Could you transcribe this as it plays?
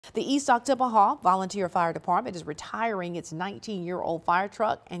The East Oktibbeha Volunteer Fire Department is retiring its 19-year-old fire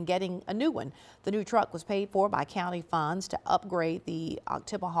truck and getting a new one. The new truck was paid for by county funds to upgrade the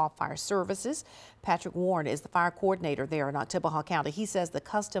Oktibbeha Fire Services. Patrick Warren is the fire coordinator there in Oktibbeha County. He says the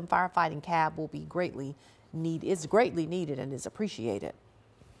custom firefighting cab will be greatly needed and is appreciated.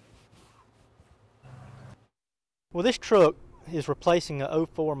 Well, this truck is replacing a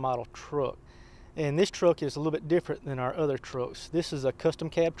 '04 model truck. And this truck is a little bit different than our other trucks. This is a custom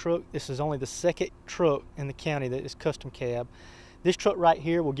cab truck. This is only the second truck in the county that is custom cab. This truck right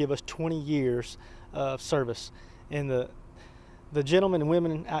here will give us 20 years of service. And the gentlemen and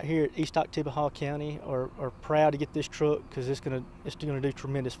women out here at East Oktibbeha County are proud to get this truck because it's gonna do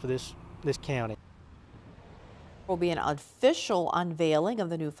tremendous for this county. There will be an official unveiling of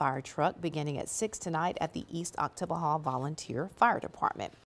the new fire truck beginning at 6 tonight at the East Oktibbeha Volunteer Fire Department.